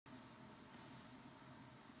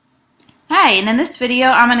Hi, and in this video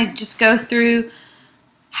I'm going to just go through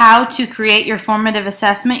how to create your formative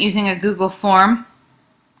assessment using a Google form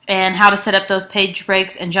and how to set up those page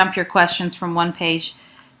breaks and jump your questions from one page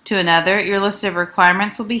to another. Your list of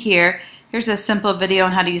requirements will be here. Here's a simple video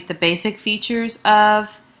on how to use the basic features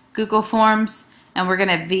of Google Forms, and we're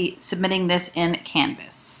going to be submitting this in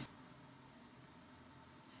Canvas.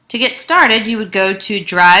 To get started, you would go to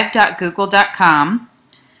drive.google.com.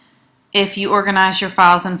 If you organize your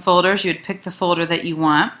files and folders, you would pick the folder that you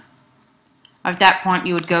want. At that point,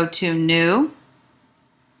 you would go to New.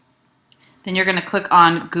 Then you're going to click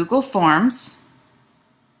on Google Forms.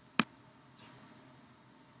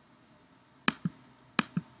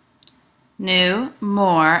 New,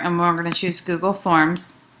 More, and we're going to choose Google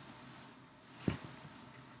Forms.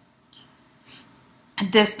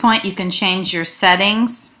 At this point, you can change your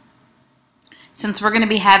settings. Since we're going to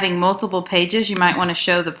be having multiple pages, you might want to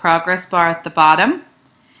show the progress bar at the bottom.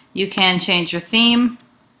 You can change your theme.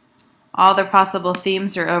 All the possible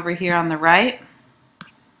themes are over here on the right.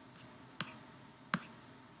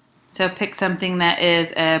 So pick something that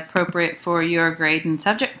is appropriate for your grade and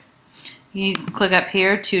subject. You can click up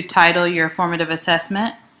here to title your formative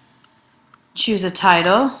assessment. Choose a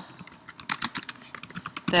title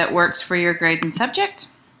that works for your grade and subject.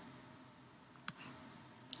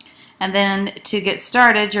 And then to get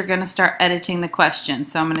started, you're going to start editing the question.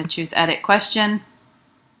 So I'm going to choose Edit Question.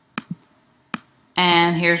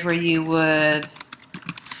 And here's where you would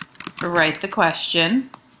write the question.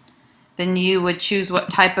 Then you would choose what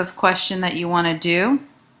type of question that you want to do.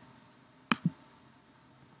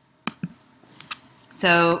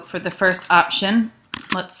 So for the first option,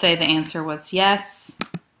 let's say the answer was yes,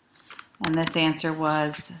 and this answer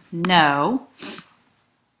was no.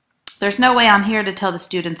 There's no way on here to tell the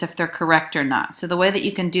students if they're correct or not. So the way that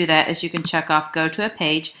you can do that is you can check off Go to a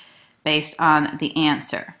page based on the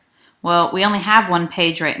answer. Well, we only have one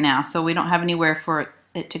page right now, so we don't have anywhere for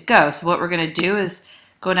it to go. So what we're going to do is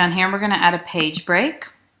go down here and we're going to add a page break.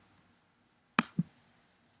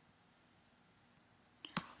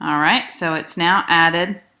 Alright, so it's now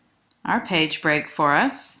added our page break for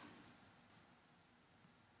us.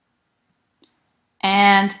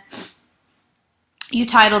 And you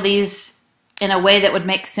title these in a way that would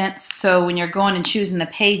make sense, so when you're going and choosing the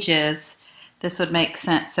pages, this would make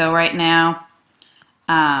sense. So right now,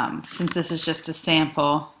 since this is just a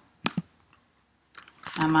sample,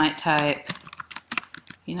 I might type,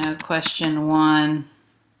 question 1.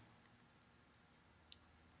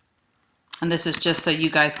 And this is just so you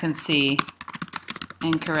guys can see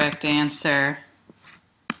incorrect answer.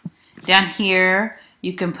 Down here,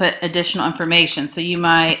 you can put additional information. So you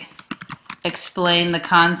might explain the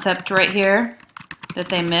concept right here that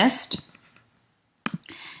they missed.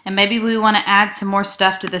 And maybe we want to add some more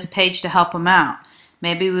stuff to this page to help them out.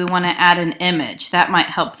 Maybe we want to add an image. That might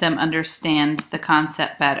help them understand the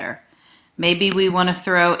concept better. Maybe we want to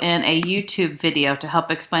throw in a YouTube video to help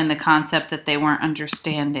explain the concept that they weren't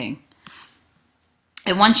understanding.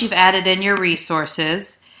 And once you've added in your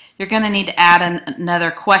resources, you're going to need to add another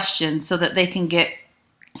question so that they can get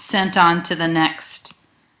sent on to the next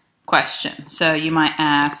question. So you might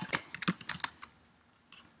ask,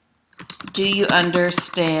 do you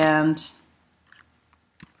understand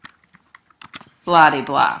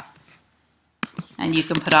blah-de-blah? And you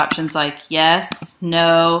can put options like yes,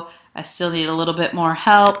 no, I still need a little bit more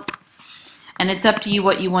help. And it's up to you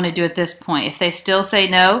what you want to do at this point. If they still say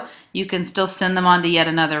no, you can still send them on to yet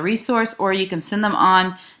another resource, or you can send them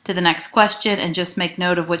on to the next question and just make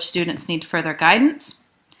note of which students need further guidance.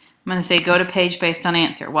 I'm going to say go to page based on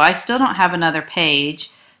answer. Well, I still don't have another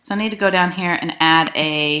page, so I need to go down here and add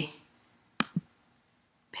a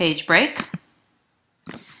page break.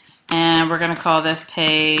 And we're going to call this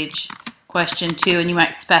page question 2, and you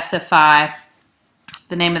might specify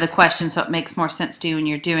the name of the question so it makes more sense to you when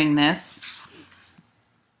you're doing this.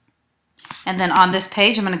 And then on this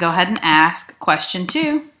page, I'm going to go ahead and ask question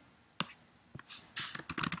 2.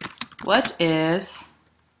 What is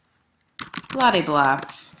blah-de-blah?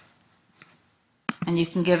 And you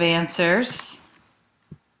can give answers.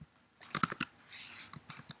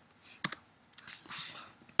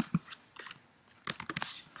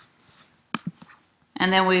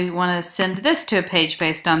 And then we want to send this to a page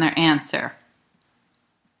based on their answer.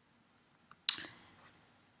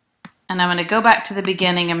 And I'm going to go back to the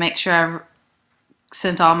beginning and make sure I've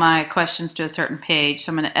sent all my questions to a certain page.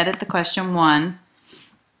 So I'm going to edit the question 1.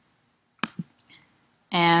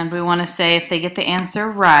 And we want to say if they get the answer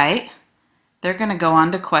right, they're going to go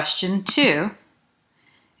on to question 2.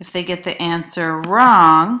 If they get the answer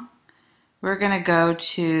wrong, we're going to go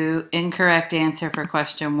to incorrect answer for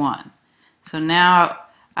question 1. So now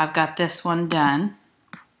I've got this one done.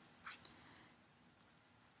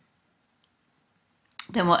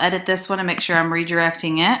 Then we'll edit this one and make sure I'm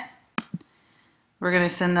redirecting it. We're going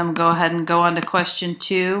to send them, go ahead and go on to question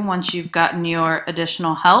 2 once you've gotten your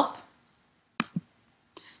additional help.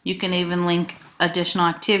 You can even link additional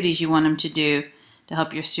activities you want them to do to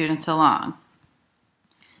help your students along.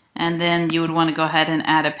 And then you would want to go ahead and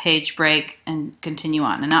add a page break and continue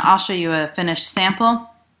on. And now I'll show you a finished sample.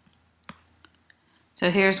 So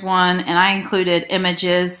here's one, and I included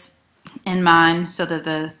images in mine so that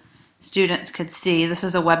the students could see. This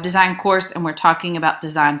is a web design course, and we're talking about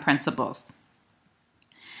design principles.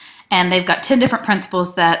 And they've got 10 different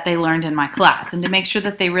principles that they learned in my class. And to make sure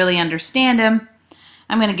that they really understand them,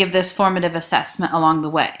 I'm going to give this formative assessment along the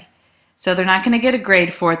way. So they're not going to get a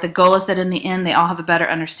grade for it. The goal is that in the end, they all have a better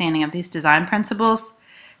understanding of these design principles.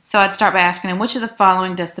 So I'd start by asking them, which of the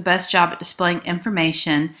following does the best job at displaying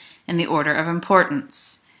information in the order of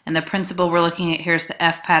importance? And the principle we're looking at here is the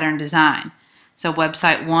F pattern design. So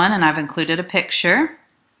website 1, and I've included a picture,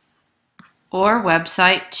 or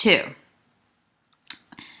website 2.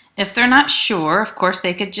 If they're not sure, of course,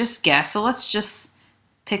 they could just guess. So let's just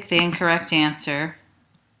pick the incorrect answer.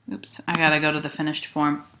 Oops, I gotta go to the finished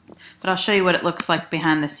form. But I'll show you what it looks like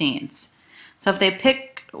behind the scenes. So if they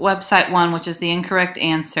pick website 1, which is the incorrect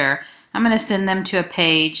answer, I'm going to send them to a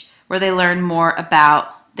page where they learn more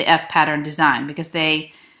about the F pattern design because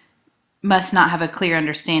they must not have a clear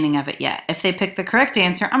understanding of it yet. If they pick the correct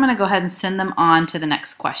answer, I'm going to go ahead and send them on to the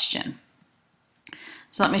next question.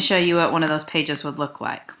 So let me show you what one of those pages would look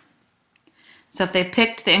like. So if they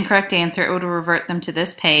picked the incorrect answer, it would revert them to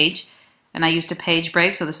this page, and I used a page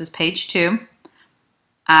break, so this is page 2.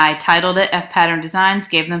 I titled it F Pattern Designs,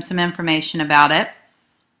 gave them some information about it,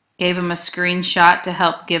 gave them a screenshot to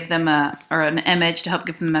help give them an image to help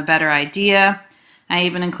give them a better idea. I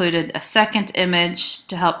even included a second image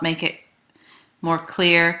to help make it more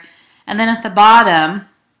clear. And then at the bottom,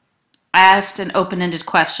 I asked an open-ended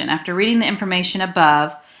question. After reading the information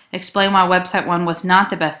above, explain why website 1 was not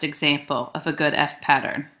the best example of a good F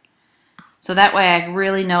pattern. So that way I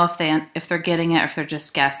really know if they're getting it or if they're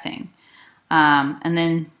just guessing. And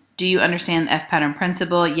then, do you understand the F pattern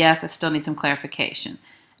principle? Yes, I still need some clarification.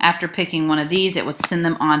 After picking one of these, it would send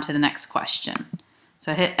them on to the next question.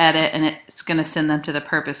 So hit edit, and it's going to send them to the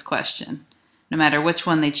purpose question, no matter which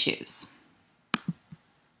one they choose.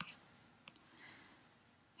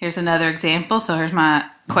 Here's another example. So here's my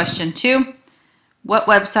question 2. What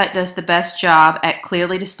website does the best job at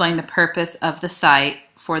clearly displaying the purpose of the site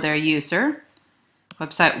for their user?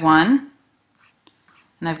 Website 1,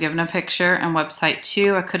 and I've given a picture, and website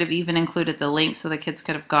 2, I could have even included the link so the kids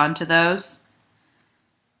could have gone to those.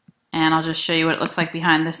 And I'll just show you what it looks like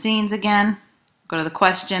behind the scenes again. Go to the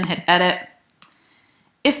question, hit edit.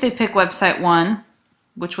 If they pick website 1,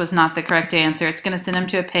 which was not the correct answer, it's going to send them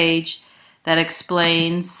to a page that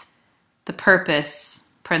explains the purpose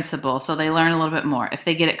principle, so they learn a little bit more. If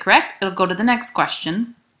they get it correct, it'll go to the next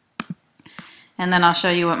question. And then I'll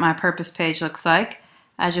show you what my purpose page looks like.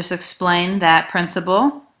 I just explained that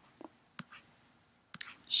principle.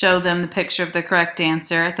 Show them the picture of the correct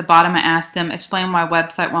answer. At the bottom, I asked them, explain why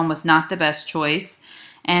website 1 was not the best choice,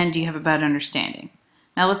 and do you have a better understanding?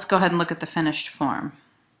 Now let's go ahead and look at the finished form.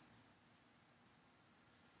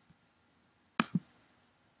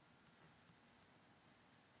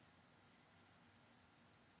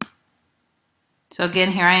 So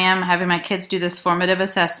again, here I am having my kids do this formative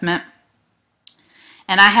assessment.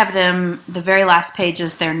 And I have them, the very last page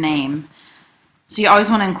is their name. So you always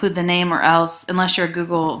want to include the name, or else, unless you're a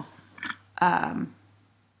Google Apps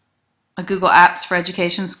for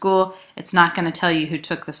Education school, it's not going to tell you who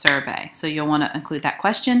took the survey. So you'll want to include that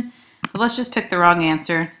question. But let's just pick the wrong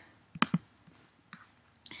answer.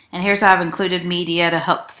 And here's how I've included media to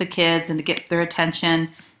help the kids and to get their attention,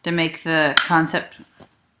 to make the concept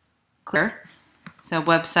clear. So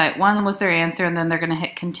website 1 was their answer, and then they're going to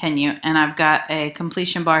hit continue. And I've got a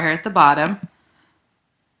completion bar here at the bottom.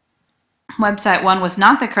 Website 1 was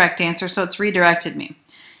not the correct answer, so it's redirected me.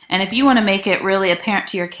 And if you want to make it really apparent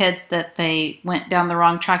to your kids that they went down the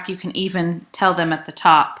wrong track, you can even tell them at the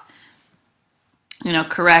top, you know,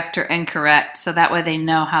 correct or incorrect, so that way they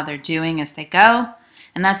know how they're doing as they go.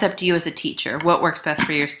 And that's up to you as a teacher, what works best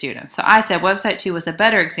for your students. So I said website 2 was a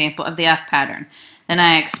better example of the F pattern. Then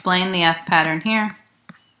I explained the F pattern here,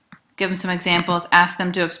 give them some examples, ask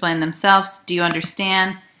them to explain themselves. Do you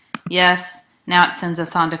understand? Yes. Now it sends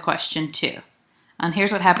us on to question 2. And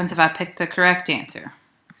here's what happens if I pick the correct answer.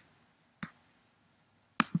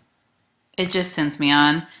 It just sends me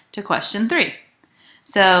on to question 3.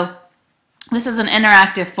 So this is an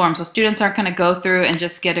interactive form, so students aren't going to go through and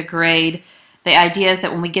just get a grade The idea is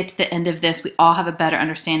that when we get to the end of this, we all have a better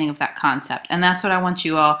understanding of that concept. And that's what I want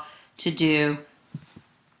you all to do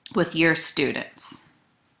with your students.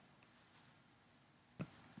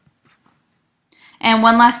 And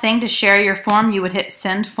one last thing, to share your form, you would hit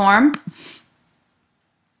send form.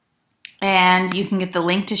 And you can get the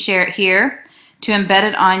link to share it here. To embed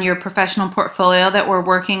it on your professional portfolio that we're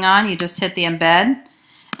working on, you just hit the embed.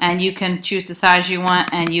 And you can choose the size you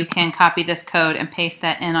want, and you can copy this code and paste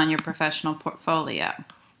that in on your professional portfolio.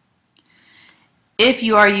 If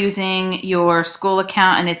you are using your school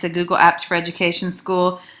account and it's a Google Apps for Education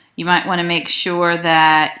school, you might want to make sure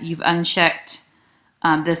that you've unchecked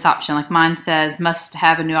this option. Like mine says, must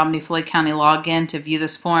have a New Albany Floyd County login to view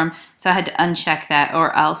this form. So I had to uncheck that,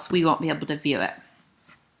 or else we won't be able to view it.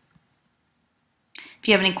 If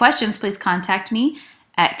you have any questions, please contact me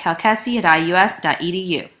at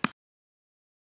calcasi@ius.edu.